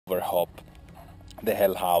overhop the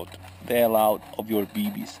hell out of your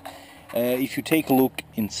BBs. If you take a look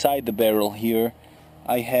inside the barrel here,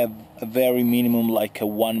 I have a very minimum, like a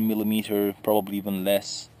 1 millimeter, probably even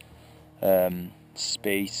less,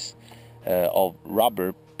 space of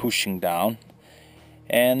rubber pushing down.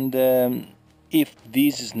 And if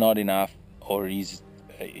this is not enough, or is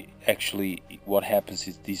actually what happens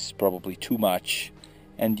is this is probably too much,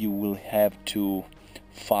 and you will have to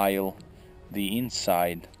file the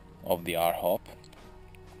inside of the R-hop.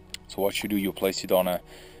 So what you do, you place it on a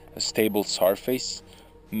stable surface.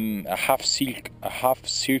 A half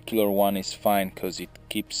circular one is fine because it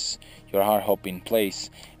keeps your R-hop in place,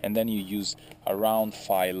 and then you use a round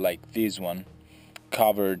file like this one,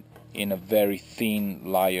 covered in a very thin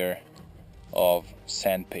layer of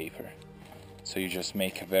sandpaper. So you just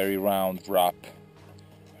make a very round wrap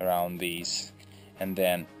around these, and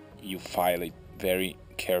then you file it very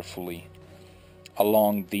carefully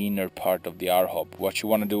along the inner part of the R-hop. What you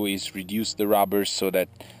want to do is reduce the rubber so that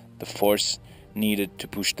the force needed to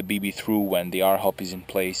push the BB through when the R-hop is in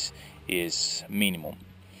place is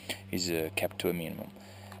kept to a minimum.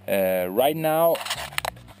 Right now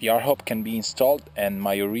the R-hop can be installed, and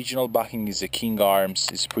my original backing is a King Arms.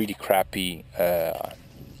 It's pretty crappy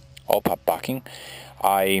op-up backing.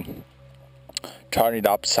 I turned it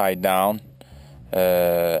upside down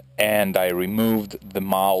and I removed the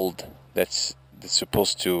mold that's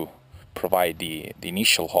supposed to provide the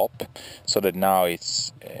initial hop, so that now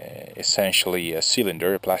it's essentially a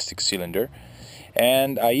cylinder, a plastic cylinder.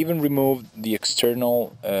 And I even removed the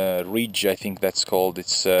external ridge, I think that's called.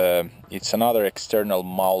 It's another external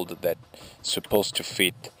mold that's supposed to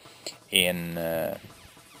fit in the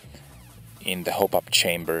hop-up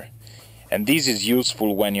chamber. And this is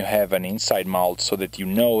useful when you have an inside mold, so that you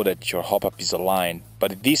know that your hop-up is aligned.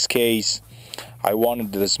 But in this case, I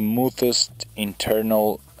wanted the smoothest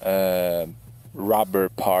internal rubber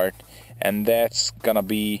part, and that's gonna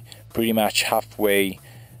be pretty much halfway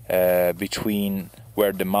between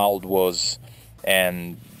where the mold was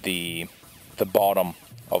and the bottom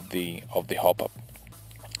of the hop-up.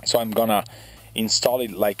 So I'm gonna install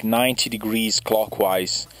it like 90 degrees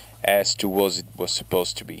clockwise as to what it was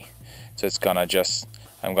supposed to be. So it's gonna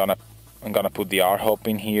I'm gonna put the R-hop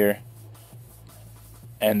in here,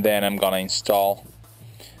 and then I'm gonna install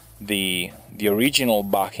the original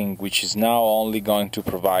backing, which is now only going to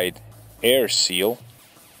provide air seal.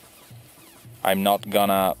 I'm not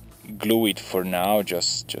gonna glue it for now,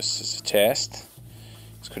 just as a test.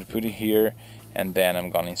 Just gonna put it here, and then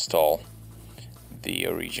I'm gonna install the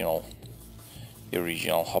original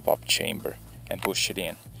hop-up chamber and push it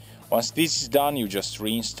in. Once this is done, you just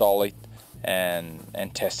reinstall it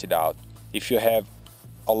and test it out. If you have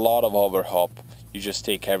a lot of overhop, you just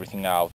take everything out